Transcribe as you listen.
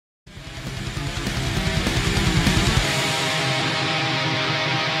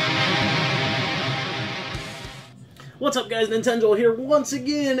What's up guys, Nintenjoel here once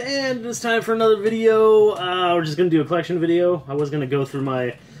again, and it's time for another video. We're just going to do a collection video. I was going to go through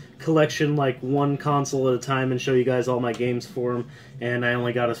my collection like one console at a time and show you guys all my games for them, and I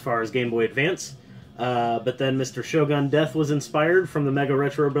only got as far as Game Boy Advance. But then Mr. Shogun Death was inspired from the Mega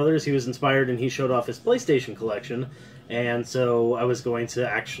Retro Brothers. He was inspired and he showed off his PlayStation collection, and so I was going to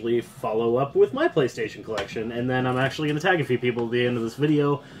actually follow up with my PlayStation collection, and then I'm actually going to tag a few people at the end of this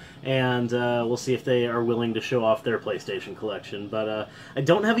video, and we'll see if they are willing to show off their PlayStation collection. But I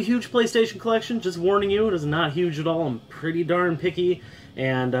don't have a huge PlayStation collection, just warning you, it is not huge at all. I'm pretty darn picky,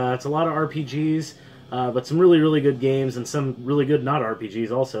 and it's a lot of RPGs, but some really, really good games, and some really good not RPGs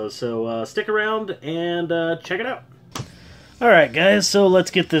also, so stick around and check it out. Alright guys, so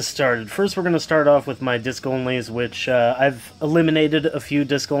let's get this started. First we're going to start off with my disc-onlys, which I've eliminated a few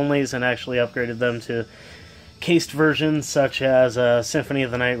disc-onlys and actually upgraded them to cased versions, such as Symphony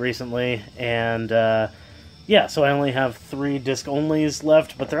of the Night recently, and yeah, so I only have 3 disc-onlys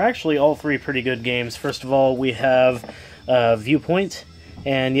left, but they're actually all 3 pretty good games. First of all, we have Viewpoint,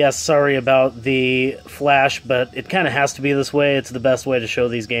 and yes, sorry about the flash, but it kind of has to be this way. It's the best way to show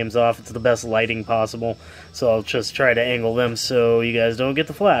these games off. It's the best lighting possible, so I'll just try to angle them so you guys don't get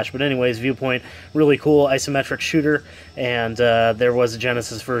the flash. But anyways, Viewpoint, really cool isometric shooter, and there was a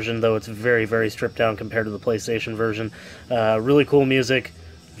Genesis version, though it's very, very stripped down compared to the PlayStation version. Really cool music,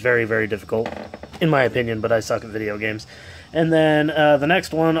 very, very difficult, in my opinion, but I suck at video games. And then the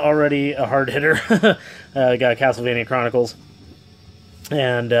next one, already a hard hitter, got Castlevania Chronicles.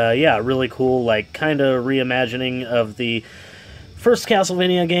 And yeah, really cool, like, kind of reimagining of the first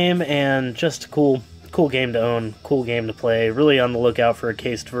Castlevania game, and just a cool game to own, cool game to play. Really on the lookout for a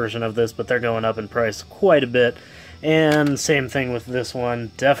cased version of this, but they're going up in price quite a bit. And same thing with this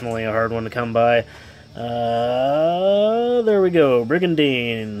one, definitely a hard one to come by. There we go,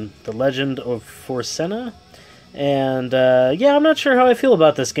 Brigandine, The Legend of Forsenna. And yeah, I'm not sure how I feel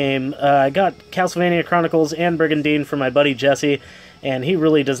about this game. I got Castlevania Chronicles and Brigandine from my buddy Jesse, and he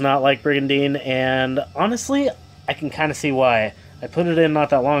really does not like Brigandine, and honestly, I can kind of see why. I put it in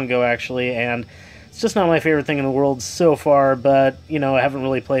not that long ago, actually, and it's just not my favorite thing in the world so far, but, you know, I haven't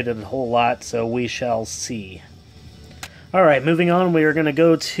really played it a whole lot, so we shall see. Alright, moving on, we are going to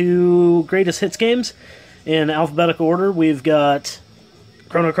go to Greatest Hits games. In alphabetical order, we've got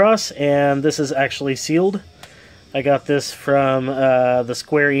Chrono Cross, and this is actually sealed. I got this from the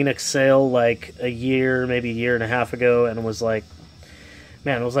Square Enix sale like a year, maybe a year and a half ago, and it was like,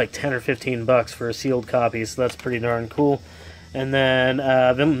 man, it was like 10 or 15 bucks for a sealed copy, so that's pretty darn cool. And then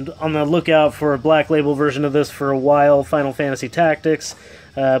I've been on the lookout for a black label version of this for a while, Final Fantasy Tactics,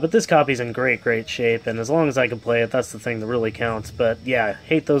 but this copy's in great, great shape, and as long as I can play it, that's the thing that really counts. But yeah,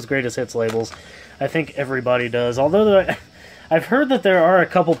 hate those Greatest Hits labels. I think everybody does, although I've heard that there are a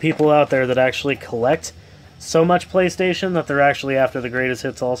couple people out there that actually collect so much PlayStation that they're actually after the Greatest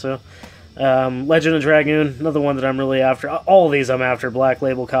Hits also. Legend of Dragoon, another one that I'm really after. All of these I'm after black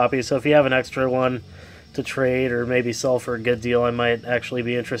label copies, so if you have an extra one to trade or maybe sell for a good deal, I might actually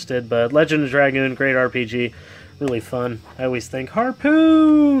be interested. But Legend of Dragoon, great RPG, really fun. I always think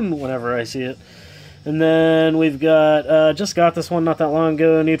Harpoon whenever I see it. And then we've got, just got this one not that long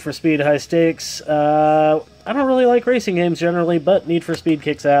ago, Need for Speed High Stakes. I don't really like racing games generally, but Need for Speed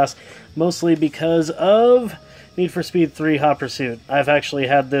kicks ass, mostly because of Need for Speed 3 Hot Pursuit. I've actually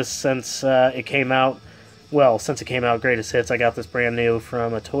had this since it came out. Well, since it came out, Greatest Hits. I got this brand new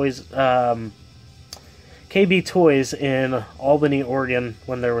from a KB Toys in Albany, Oregon,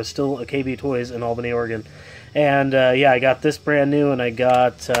 when there was still a KB Toys in Albany, Oregon. And yeah, I got this brand new, and I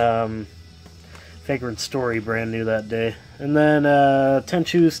got Vagrant Story brand new that day. And then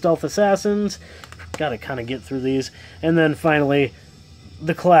Tenchu Stealth Assassins. Gotta kind of get through these. And then finally,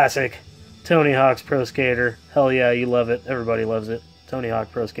 the classic Tony Hawk's Pro Skater. Hell yeah, you love it. Everybody loves it. Tony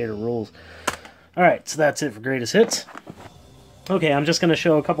Hawk Pro Skater rules. Alright, so that's it for Greatest Hits. Okay, I'm just going to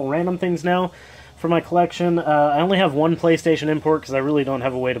show a couple random things now for my collection. I only have one PlayStation import because I really don't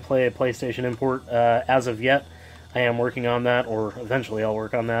have a way to play a PlayStation import as of yet. I am working on that, or eventually I'll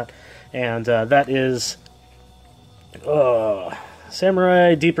work on that. And that is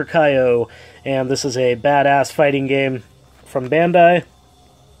Samurai Deeper Kaio. And this is a badass fighting game from Bandai.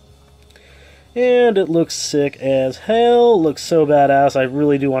 And it looks sick as hell. Looks so badass. I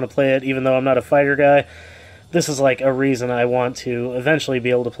really do want to play it, even though I'm not a fighter guy. This is like a reason I want to eventually be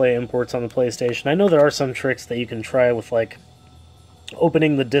able to play imports on the PlayStation. I know there are some tricks that you can try with, like,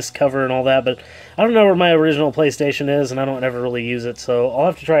 opening the disc cover and all that, but I don't know where my original PlayStation is, and I don't ever really use it, so I'll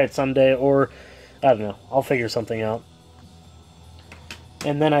have to try it someday, or, I don't know, I'll figure something out.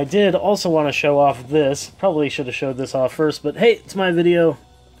 And then I did also want to show off this. Probably should have showed this off first, but hey, it's my video.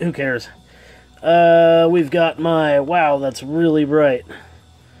 Who cares? We've got my... Wow, that's really bright.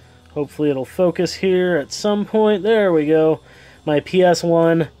 Hopefully it'll focus here at some point. There we go. My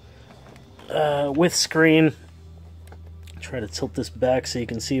PS1 with screen. Try to tilt this back so you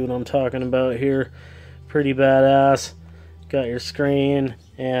can see what I'm talking about here. Pretty badass. Got your screen,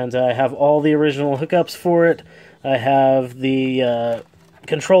 and I have all the original hookups for it. I have the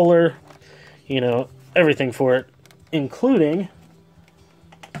controller, you know, everything for it, including...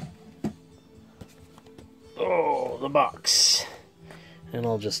 Oh, the box. And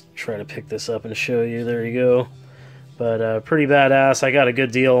I'll just try to pick this up and show you. There you go. But pretty badass. I got a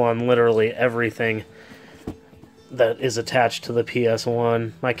good deal on literally everything that is attached to the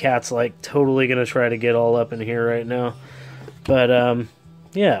PS1. My cat's like totally gonna try to get all up in here right now. But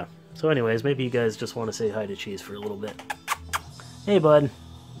yeah. So anyways, maybe you guys just want to say hi to Cheese for a little bit. Hey, bud.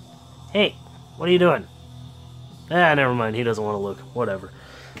 Hey, what are you doing? Ah, never mind. He doesn't want to look. Whatever.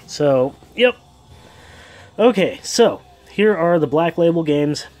 So, yep. Okay, so here are the Black Label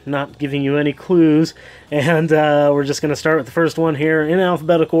games, not giving you any clues, and we're just going to start with the first one here in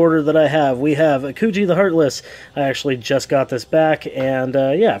alphabetical order that I have. We have Akuji the Heartless. I actually just got this back, and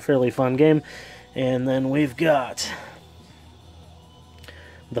yeah, fairly fun game. And then we've got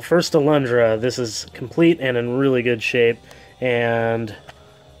the first Alundra. This is complete and in really good shape, and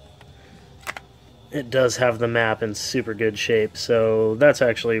it does have the map in super good shape, so that's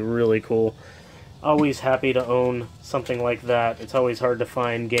actually really cool. Always happy to own something like that. It's always hard to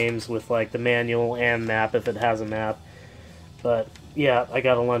find games with like the manual and map if it has a map. But yeah, I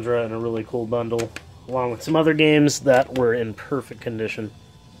got Alundra in a really cool bundle, along with some other games that were in perfect condition.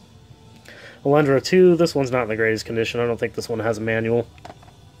 Alundra 2, this one's not in the greatest condition. I don't think this one has a manual.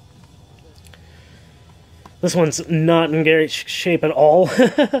 This one's not in great shape at all.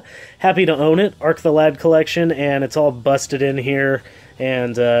 Happy to own it. Ark the Lad collection, and it's all busted in here,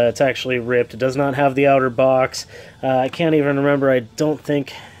 and it's actually ripped. It does not have the outer box. I can't even remember. I don't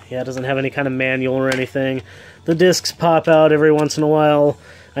think... Yeah, it doesn't have any kind of manual or anything. The discs pop out every once in a while.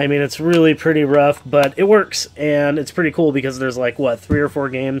 I mean, it's really pretty rough, but it works, and it's pretty cool because there's like, what, 3 or 4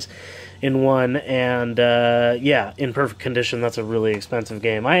 games in one, and yeah, in perfect condition. That's a really expensive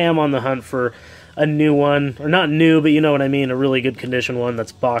game. I am on the hunt for a new one, or not new, but you know what I mean, a really good condition one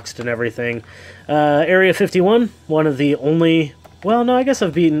that's boxed and everything. Area 51, one of the only... Well, no, I guess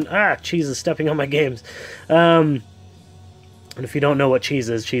I've beaten... Cheese is stepping on my games. And if you don't know what Cheese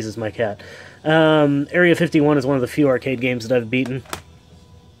is my cat. Area 51 is one of the few arcade games that I've beaten,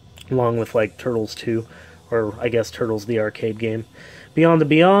 along with, like, Turtles 2, or I guess Turtles the arcade game. Beyond the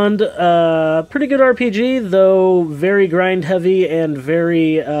Beyond, pretty good RPG, though very grind-heavy and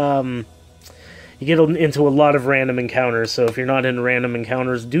very... you get into a lot of random encounters, so if you're not into random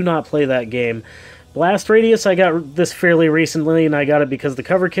encounters, do not play that game. Blast Radius, I got this fairly recently, and I got it because the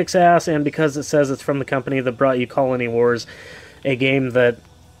cover kicks ass, and because it says it's from the company that brought you Colony Wars, a game that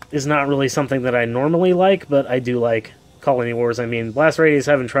is not really something that I normally like, but I do like Colony Wars. I mean, Blast Radius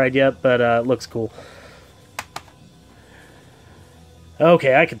I haven't tried yet, but it looks cool.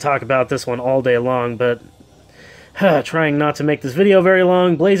 Okay, I could talk about this one all day long, but... trying not to make this video very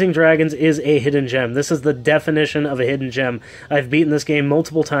long, Blazing Dragons is a hidden gem. This is the definition of a hidden gem. I've beaten this game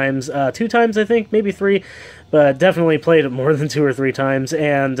multiple times. 2 times, I think, maybe 3, but definitely played it more than 2 or 3 times.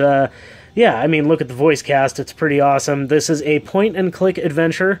 And, yeah, I mean, look at the voice cast. It's pretty awesome. This is a point-and-click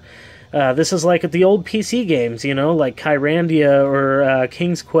adventure. This is like the old PC games, you know, like Kyrandia or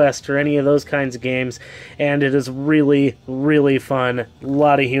King's Quest or any of those kinds of games, and it is really, really fun. A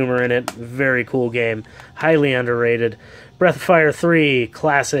lot of humor in it. Very cool game. Highly underrated. Breath of Fire 3,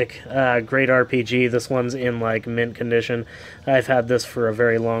 classic, great RPG. This one's in, like, mint condition. I've had this for a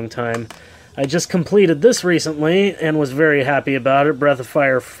very long time. I just completed this recently and was very happy about it, Breath of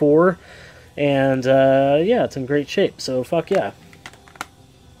Fire 4, and, yeah, it's in great shape, so fuck yeah.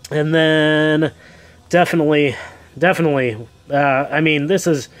 And then, definitely, I mean, this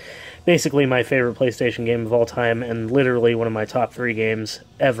is basically my favorite PlayStation game of all time, and literally one of my top 3 games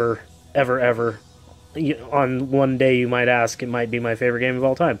ever. On one day, you might ask, it might be my favorite game of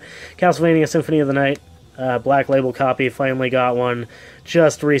all time. Castlevania Symphony of the Night, Black Label copy, finally got one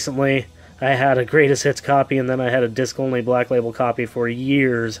just recently. I had a Greatest Hits copy, and then I had a disc-only Black Label copy for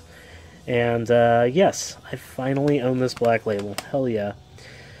years. And, yes, I finally own this Black Label. Hell yeah.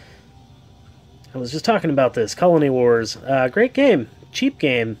 I was just talking about this. Colony Wars. Great game. Cheap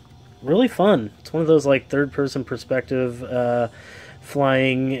game. Really fun. It's one of those, like, third-person perspective,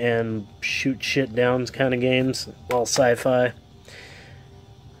 flying and shoot shit down kind of games. Well, sci-fi.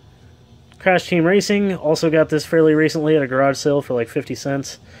 Crash Team Racing. Also got this fairly recently at a garage sale for, like, 50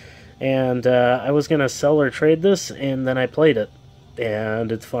 cents. And I was going to sell or trade this, and then I played it.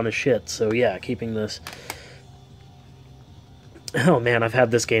 and it's fun as shit. So yeah, keeping this. Oh man, I've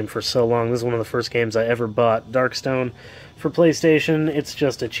had this game for so long. This is one of the first games I ever bought. Darkstone for PlayStation. It's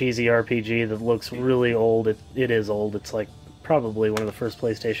just a cheesy RPG that looks really old. It is old. It's like probably one of the first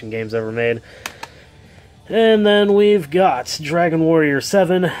PlayStation games ever made. And then we've got Dragon Warrior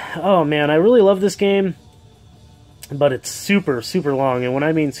 7. Oh man, I really love this game, but it's super, super long. And when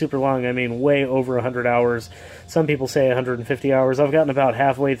I mean super long, I mean way over 100 hours. Some people say 150 hours. I've gotten about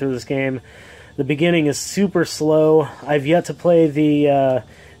halfway through this game. The beginning is super slow. I've yet to play the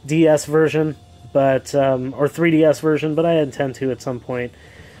DS version, but or 3DS version, but I intend to at some point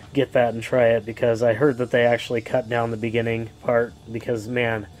get that and try it, because I heard that they actually cut down the beginning part, because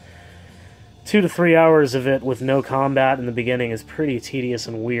man, 2 to 3 hours of it with no combat in the beginning is pretty tedious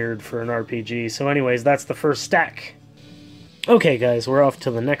and weird for an RPG. So anyways, that's the first stack. Okay guys, we're off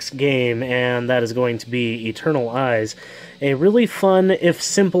to the next game, and that is going to be Eternal Eyes. A really fun, if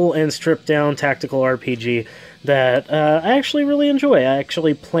simple and stripped down, tactical RPG that I actually really enjoy. I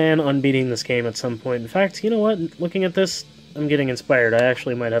actually plan on beating this game at some point. In fact, you know what? Looking at this, I'm getting inspired. I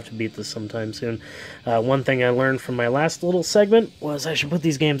actually might have to beat this sometime soon. One thing I learned from my last little segment was I should put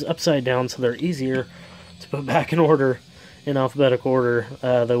these games upside down so they're easier to put back in order, in alphabetical order,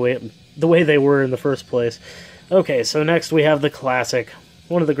 the way they were in the first place. Okay, so next we have the classic.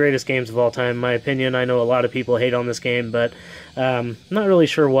 One of the greatest games of all time, in my opinion. I know a lot of people hate on this game, but not really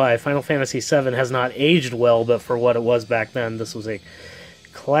sure why. Final Fantasy VII has not aged well, but for what it was back then, this was a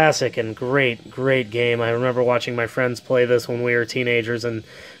classic and great, great game. I remember watching my friends play this when we were teenagers and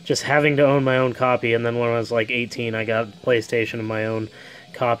just having to own my own copy, and then when I was like 18, I got PlayStation and my own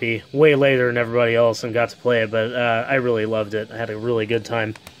copy way later than everybody else and got to play it, but I really loved it. I had a really good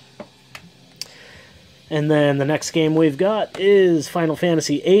time. And then the next game we've got is Final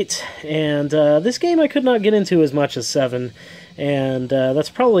Fantasy VIII, and this game I could not get into as much as 7, and that's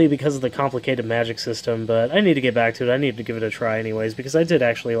probably because of the complicated magic system, but I need to get back to it. I need to give it a try anyways, because I did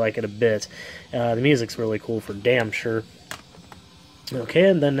actually like it a bit. The music's really cool for damn sure. Okay,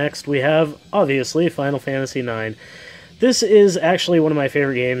 and then next we have, obviously, Final Fantasy IX. This is actually one of my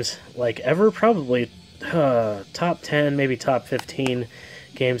favorite games, like, ever. Probably top 10, maybe top 15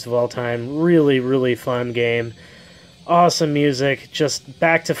 games of all time. Really, really fun game. Awesome music. Just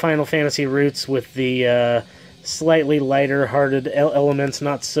back to Final Fantasy roots with the slightly lighter-hearted elements,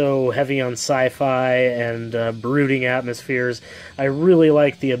 not so heavy on sci-fi and brooding atmospheres. I really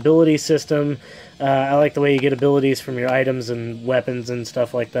like the ability system. I like the way you get abilities from your items and weapons and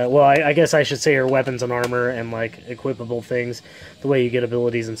stuff like that. Well, I guess I should say your weapons and armor and, like, equipable things. The way you get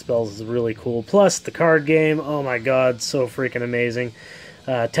abilities and spells is really cool. Plus, the card game, oh my god, so freaking amazing.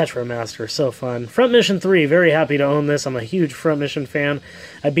 Tetra Master, so fun. Front Mission 3, very happy to own this. I'm a huge Front Mission fan.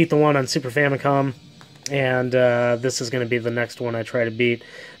 I beat the one on Super Famicom, and this is going to be the next one I try to beat.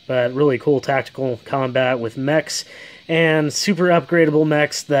 But really cool tactical combat with mechs, and super upgradable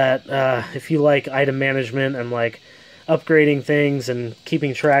mechs that, if you like item management and like upgrading things and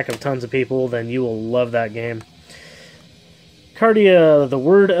keeping track of tons of people, then you will love that game. Cardia, the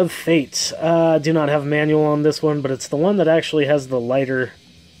Word of Fate. Do not have a manual on this one, but it's the one that actually has the lighter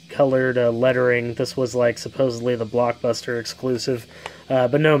colored lettering. This was like supposedly the Blockbuster exclusive,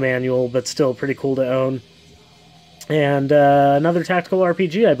 but no manual, but still pretty cool to own. And another tactical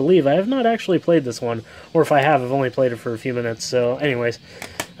RPG, I believe. I have not actually played this one, or if I have, I've only played it for a few minutes. So anyways,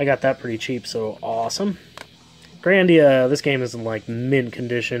 I got that pretty cheap, so awesome. Grandia, this game is in like mint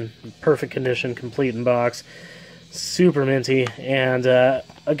condition, perfect condition, complete in box. Super minty, and a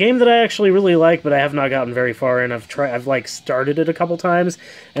game that I actually really like, but I have not gotten very far in. I've like started it a couple times,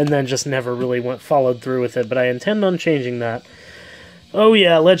 and then just never really followed through with it, but I intend on changing that. Oh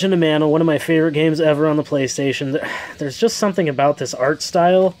yeah, Legend of Mana, one of my favorite games ever on the PlayStation. There's just something about this art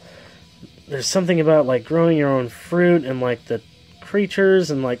style. There's something about like growing your own fruit and like the creatures,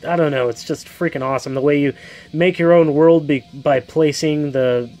 and like, I don't know, it's just freaking awesome. The way you make your own world by placing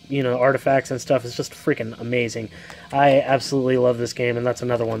the, you know, artifacts and stuff is just freaking amazing. I absolutely love this game, and that's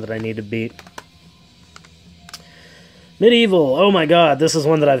another one that I need to beat. Medieval, oh my god, this is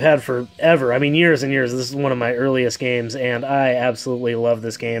one that I've had forever. I mean, years and years. This is one of my earliest games, and I absolutely love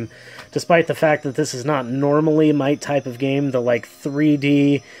this game. Despite the fact that this is not normally my type of game, the like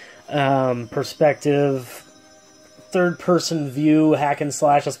 3D perspective, third-person view hack and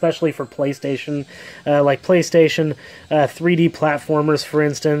slash, especially for PlayStation, like PlayStation 3D platformers, for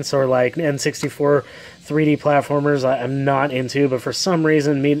instance, or like N64 3D platformers, I'm not into, but for some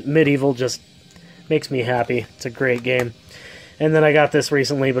reason, Medieval just makes me happy. It's a great game. And then I got this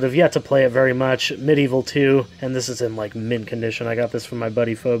recently, but have yet to play it very much. Medieval 2, and this is in like mint condition. I got this from my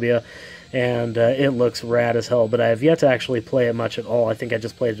buddy Phobia, and it looks rad as hell, but I have yet to actually play it much at all. I think I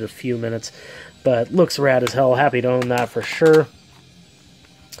just played it a few minutes, but looks rad as hell. Happy to own that for sure.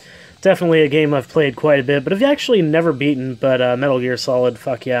 Definitely a game I've played quite a bit, but I've actually never beaten, but Metal Gear Solid,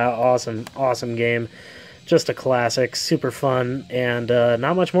 fuck yeah, awesome, awesome game. Just a classic, super fun, and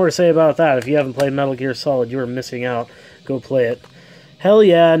not much more to say about that. If you haven't played Metal Gear Solid, you are missing out. Go play it. Hell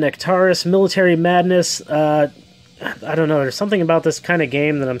yeah, Nectaris, Military Madness. I don't know, there's something about this kind of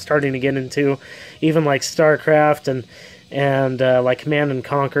game that I'm starting to get into. Even like StarCraft and like Command and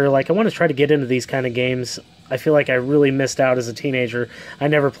Conquer. Like, I want to try to get into these kind of games. I feel like I really missed out as a teenager. I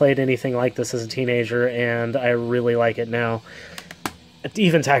never played anything like this as a teenager, and I really like it now.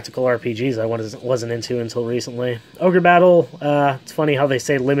 Even tactical RPGs I wasn't into until recently. Ogre Battle, it's funny how they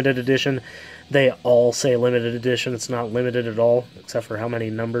say limited edition. They all say limited edition. It's not limited at all, except for how many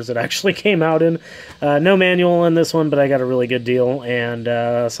numbers it actually came out in. No manual in this one, but I got a really good deal,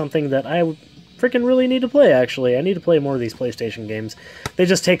 and something that I freaking really need to play, actually. I need to play more of these PlayStation games. They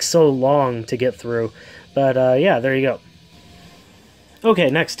just take so long to get through. But, yeah, there you go. Okay,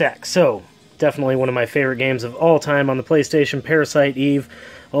 next stack. So, definitely one of my favorite games of all time on the PlayStation, Parasite Eve.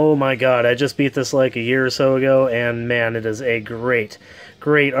 Oh my god, I just beat this like a year or so ago, and man, it is a great,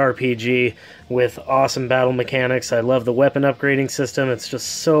 great RPG with awesome battle mechanics. I love the weapon upgrading system. It's just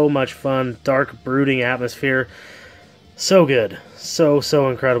so much fun. Dark, brooding atmosphere. So good. So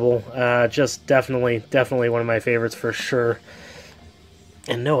incredible. Just definitely one of my favorites for sure.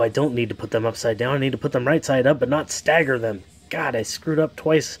 And no, I don't need to put them upside down. I need to put them right side up, but not stagger them. God, I screwed up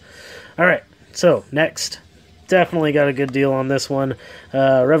twice. Alright, so, next. Definitely got a good deal on this one.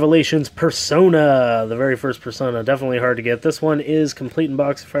 Revelations Persona. The very first Persona. Definitely hard to get. This one is complete in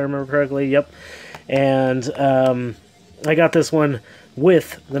box, if I remember correctly. Yep. And I got this one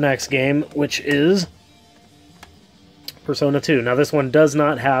with the next game, which is Persona 2. Now, this one does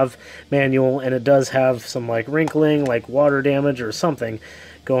not have manual, and it does have some, like, wrinkling, like water damage or something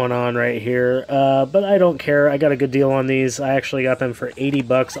going on right here. But I don't care. I got a good deal on these. I actually got them for 80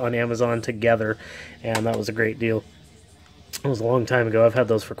 bucks on Amazon together, and that was a great deal. It was a long time ago. I've had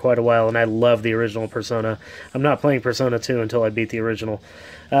those for quite a while, and I love the original Persona. I'm not playing Persona 2 until I beat the original.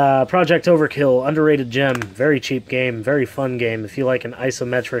 Project Overkill, underrated gem. Very cheap game, very fun game. If you like an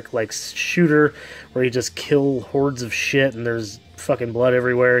isometric like shooter where you just kill hordes of shit and there's fucking blood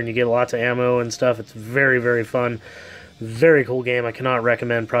everywhere and you get lots of ammo and stuff, it's very fun. Very cool game. I cannot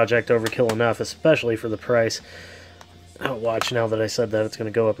recommend Project Overkill enough, especially for the price. Oh, watch, now that I said that, it's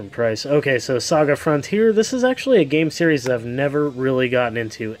going to go up in price. Okay, so Saga Frontier. This is actually a game series that I've never really gotten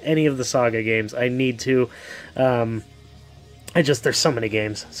into. Any of the Saga games. I need to. There's so many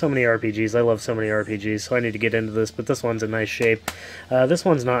games. So many RPGs. I love so many RPGs, so I need to get into this, but this one's in nice shape. This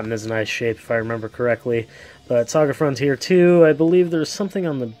one's not in as nice shape, if I remember correctly. But Saga Frontier 2, I believe there's something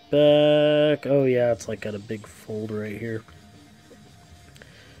on the back. Oh, yeah, it's like got a big fold right here.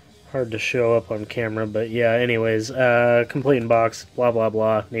 Hard to show up on camera, but yeah, anyways, complete in box, blah blah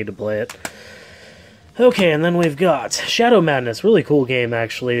blah, need to play it. Okay, and then we've got Shadow Madness, really cool game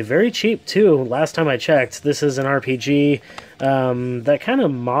actually, very cheap too, last time I checked. This is an RPG that kind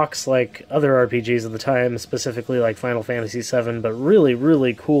of mocks like other RPGs of the time, specifically like Final Fantasy VII, but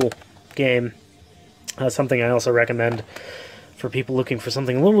really cool game. Something I also recommend for people looking for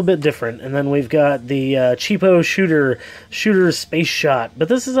something a little bit different. And then we've got the cheapo shooter Space Shot. But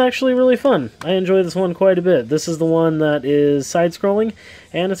this is actually really fun. I enjoy this one quite a bit. This is the one that is side-scrolling,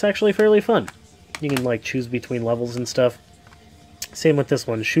 and it's actually fairly fun. You can like choose between levels and stuff. Same with this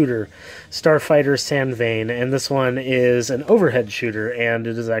one, Shooter, Starfighter Sandvane, and this one is an overhead shooter, and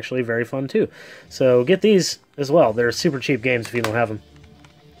it is actually very fun too. So get these as well. They're super cheap games if you don't have them.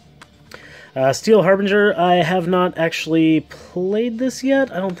 Steel Harbinger, I have not actually played this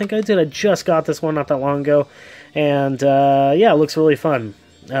yet. I don't think I did. I just got this one not that long ago. And, yeah, it looks really fun.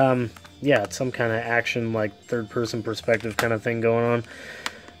 Yeah, it's some kind of action, like, third-person perspective kind of thing going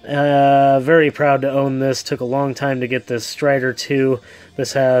on. Very proud to own this. Took a long time to get this. Strider 2.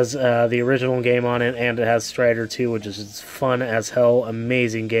 This has the original game on it, and it has Strider 2, which is fun as hell.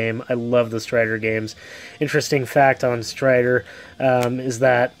 Amazing game. I love the Strider games. Interesting fact on Strider is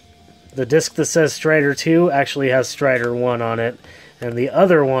that the disc that says Strider 2 actually has Strider 1 on it, and the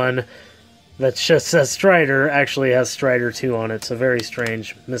other one that just says Strider actually has Strider 2 on it, so very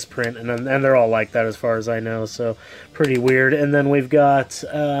strange misprint, and they're all like that as far as I know, so pretty weird. And then we've got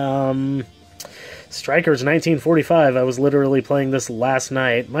Strikers 1945. I was literally playing this last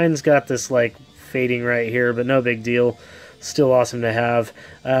night. Mine's got this, like, fading right here, but no big deal. Still awesome to have.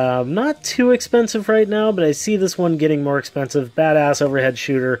 Not too expensive right now, but I see this one getting more expensive. Badass overhead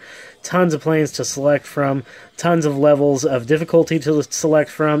shooter. Tons of planes to select from. Tons of levels of difficulty to select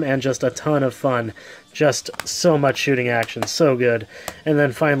from. And just a ton of fun. Just so much shooting action. So good. And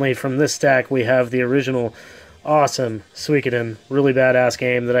then finally from this stack we have the original awesome Suikoden. Really badass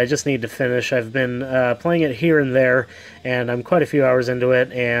game that I just need to finish. I've been playing it here and there. And I'm quite a few hours into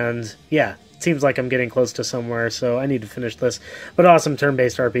it. And yeah. Seems like I'm getting close to somewhere, so I need to finish this. But awesome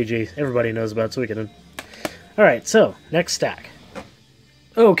turn-based RPG. Everybody knows about Suikoden. Alright, so, next stack.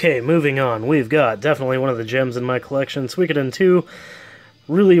 Okay, moving on. We've got definitely one of the gems in my collection, Suikoden 2.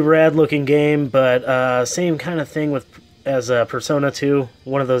 Really rad-looking game, but same kind of thing as Persona 2.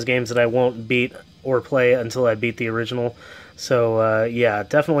 One of those games that I won't beat or play until I beat the original. So, yeah,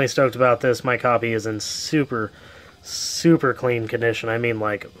 definitely stoked about this. My copy is in super clean condition. I mean,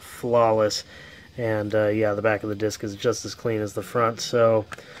 like, flawless. And yeah, the back of the disc is just as clean as the front, so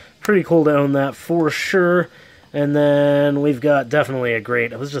pretty cool to own that for sure. And then we've got definitely a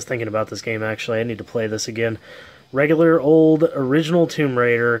great, I was just thinking about this game actually, I need to play this again. Regular old original Tomb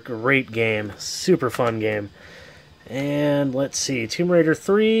Raider, great game, super fun game. And let's see, Tomb Raider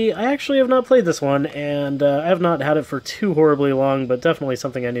 3, I actually have not played this one, and I have not had it for too horribly long, but definitely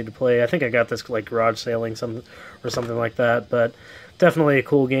something I need to play. I think I got this like garage sailing or something like that, but definitely a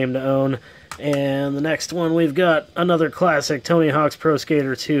cool game to own. And the next one, we've got another classic, Tony Hawk's Pro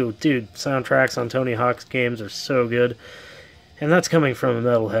Skater 2. Dude, soundtracks on Tony Hawk's games are so good. And that's coming from a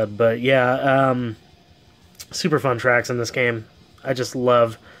metalhead, but yeah, super fun tracks in this game. I just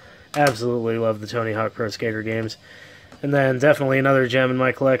absolutely love the Tony Hawk Pro Skater games. And then definitely another gem in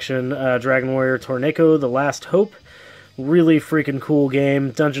my collection, Dragon Warrior Torneko, The Last Hope. Really freaking cool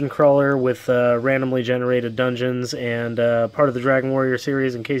game. Dungeon crawler with randomly generated dungeons and part of the Dragon Warrior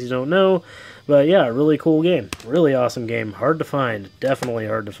series in case you don't know. But yeah, really cool game. Really awesome game. Hard to find. Definitely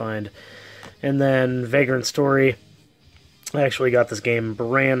hard to find. And then Vagrant Story. I actually got this game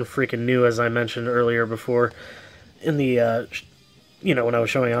brand freaking new, as I mentioned earlier before. In the, you know, when I was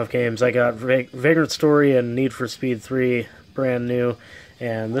showing off games, I got Vagrant Story and Need for Speed 3 brand new.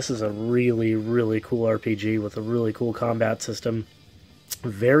 And this is a really cool RPG with a really cool combat system.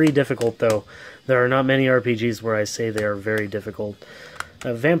 Very difficult, though. There are not many RPGs where I say they are very difficult.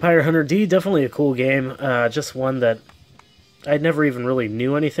 Vampire Hunter D, definitely a cool game. Just one that I never even really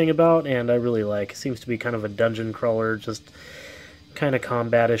knew anything about, and I really like. It seems to be kind of a dungeon crawler, just kind of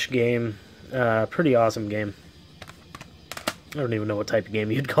combat-ish game. Pretty awesome game. I don't even know what type of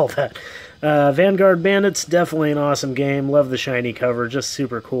game you'd call that. Vanguard Bandits, definitely an awesome game. Love the shiny cover, just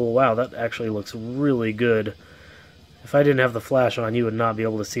super cool. Wow, that actually looks really good. If I didn't have the flash on, you would not be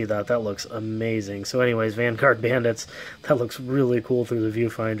able to see that. That looks amazing. So anyways, Vanguard Bandits, that looks really cool through the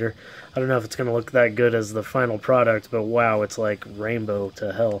viewfinder. I don't know if it's going to look that good as the final product, but wow, it's like rainbow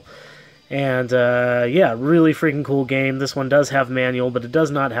to hell. And yeah, really freaking cool game. This one does have manual, but it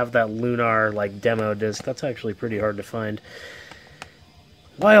does not have that Lunar like demo disc. That's actually pretty hard to find.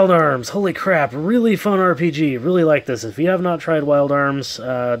 Wild Arms, holy crap, really fun RPG. Really like this. If you have not tried Wild Arms,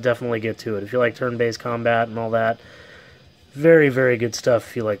 definitely get to it. If you like turn-based combat and all that, very good stuff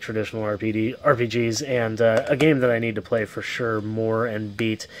if you like traditional RPGs, and a game that I need to play for sure more and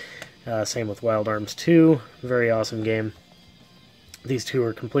beat. Same with Wild Arms 2, very awesome game. These two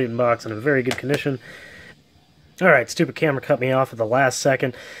are complete in box and in very good condition. Alright, stupid camera cut me off at the last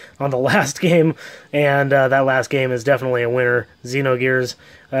second on the last game, and that last game is definitely a winner, Xenogears.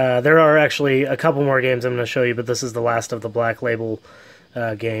 There are actually a couple more games I'm going to show you, but this is the last of the Black Label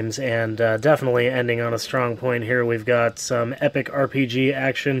games, and definitely ending on a strong point here. We've got some epic RPG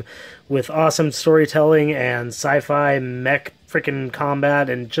action with awesome storytelling and sci-fi mech freaking combat,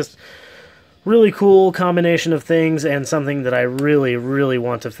 and just really cool combination of things, and something that I really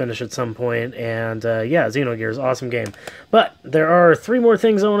want to finish at some point. And yeah, Xenogears, awesome game. But there are 3 more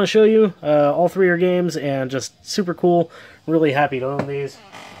things I want to show you. All 3 are games, and just super cool. Really happy to own these.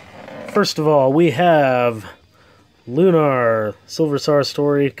 First of all, we have Lunar, Silver Star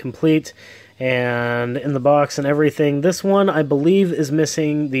Story, complete, and in the box and everything. This one, I believe, is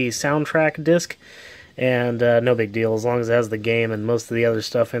missing the soundtrack disc. And no big deal, as long as it has the game and most of the other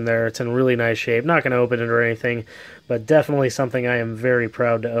stuff in there. It's in really nice shape. Not going to open it or anything, but definitely something I am very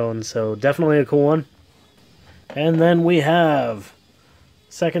proud to own, so definitely a cool one. And then we have,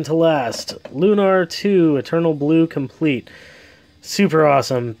 second to last, Lunar 2 Eternal Blue Complete. Super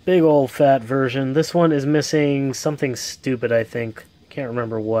awesome. Big old fat version. This one is missing something stupid, I think. Can't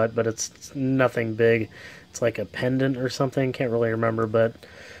remember what, but it's nothing big. It's like a pendant or something. Can't really remember, but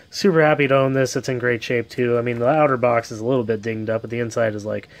super happy to own this. It's in great shape too. I mean, the outer box is a little bit dinged up, but the inside is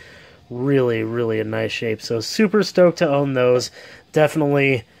like really, really in nice shape. So super stoked to own those.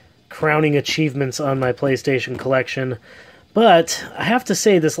 Definitely crowning achievements on my PlayStation collection. But I have to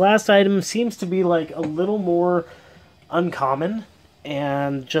say, this last item seems to be like a little more uncommon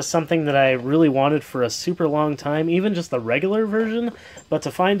and just something that I really wanted for a super long time, even just the regular version. But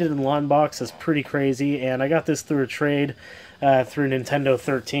to find it in Long Box is pretty crazy, and I got this through a trade through Nintendo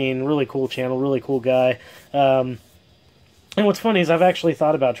 13. Really cool channel, really cool guy. And what's funny is I've actually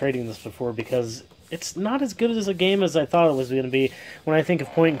thought about trading this before because it's not as good as a game as I thought it was going to be. When I think of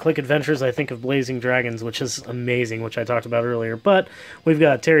point-and-click adventures, I think of Blazing Dragons, which is amazing, which I talked about earlier. But we've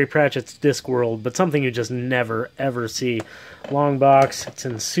got Terry Pratchett's Discworld, but something you just never, ever see. Long box, it's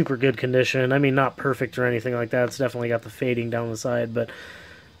in super good condition. I mean, not perfect or anything like that. It's definitely got the fading down the side, but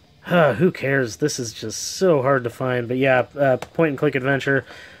who cares? This is just so hard to find. But yeah, point-and-click adventure,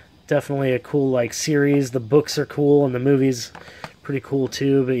 definitely a cool like series. The books are cool, and the movies pretty cool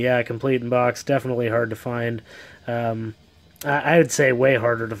too, but yeah, complete in box, definitely hard to find. I would say way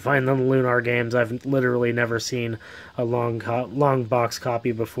harder to find than the Lunar games. I've literally never seen a long box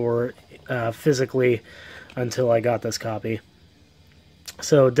copy before physically until I got this copy.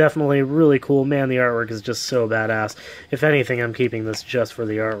 So definitely really cool. Man, the artwork is just so badass. If anything, I'm keeping this just for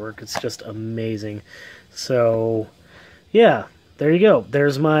the artwork. It's just amazing. So yeah, there you go.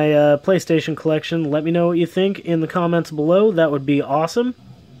 There's my PlayStation collection. Let me know what you think in the comments below. That would be awesome.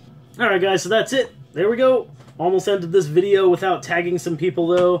 Alright guys, so that's it. There we go. Almost ended this video without tagging some people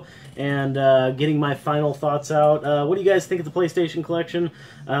though, and getting my final thoughts out. What do you guys think of the PlayStation collection?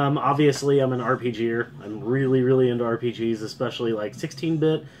 Obviously, I'm an RPGer. I'm really, really into RPGs, especially like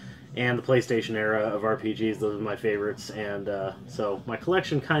 16-bit and the PlayStation era of RPGs. Those are my favorites, and so my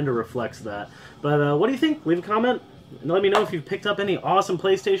collection kind of reflects that. But what do you think? Leave a comment. And let me know if you've picked up any awesome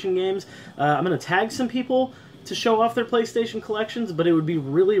PlayStation games. I'm going to tag some people to show off their PlayStation collections, but it would be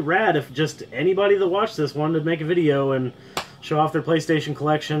really rad if just anybody that watched this wanted to make a video and show off their PlayStation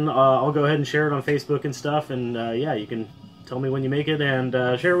collection. I'll go ahead and share it on Facebook and stuff, and yeah, you can tell me when you make it and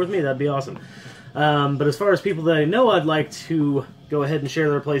share it with me. That'd be awesome. But as far as people that I know I'd like to go ahead and share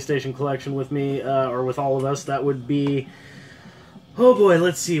their PlayStation collection with me, or with all of us, that would be... Oh boy,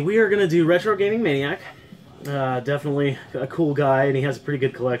 let's see. We are going to do Retro Gaming Maniac. Definitely a cool guy, and he has a pretty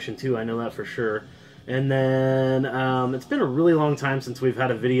good collection too, I know that for sure. And then it's been a really long time since we've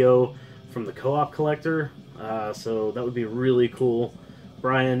had a video from the Co-op Collector, so that would be really cool.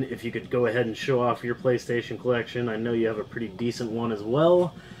 Brian, if you could go ahead and show off your PlayStation collection. I know you have a pretty decent one as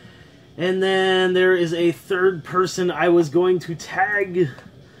well. And then there is a third person I was going to tag.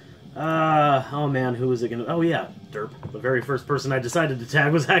 Oh man, who was it going to... Oh yeah, Derp. The very first person I decided to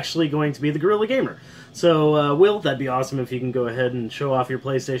tag was actually going to be the Gorilla Gamer. So, Will, that'd be awesome if you can go ahead and show off your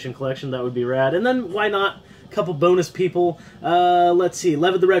PlayStation collection. That would be rad. And then, why not, a couple bonus people. Let's see,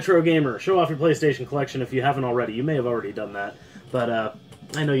 Levid the Retro Gamer. Show off your PlayStation collection if you haven't already. You may have already done that. But,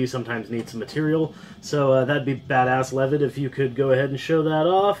 I know you sometimes need some material. So, that'd be badass, Levid, if you could go ahead and show that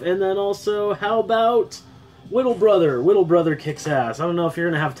off. And then also, how about... Whittle Brother. Whittle Brother kicks ass. I don't know if you're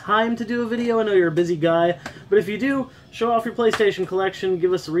going to have time to do a video. I know you're a busy guy. But if you do, show off your PlayStation collection.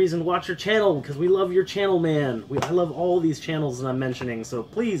 Give us a reason to watch your channel, because we love your channel, man. I love all these channels that I'm mentioning. So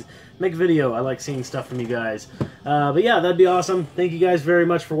please, make a video. I like seeing stuff from you guys. But yeah, that'd be awesome. Thank you guys very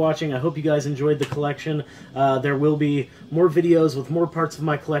much for watching. I hope you guys enjoyed the collection. There will be more videos with more parts of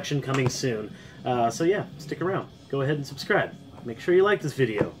my collection coming soon. So yeah, stick around. Go ahead and subscribe. Make sure you like this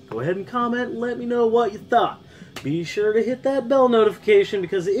video. Go ahead and comment and let me know what you thought. Be sure to hit that bell notification,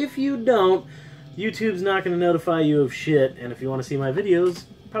 because if you don't, YouTube's not going to notify you of shit. And if you want to see my videos,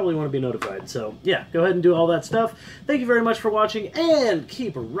 probably want to be notified. So yeah, go ahead and do all that stuff. Thank you very much for watching, and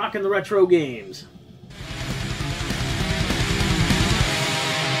keep rocking the retro games.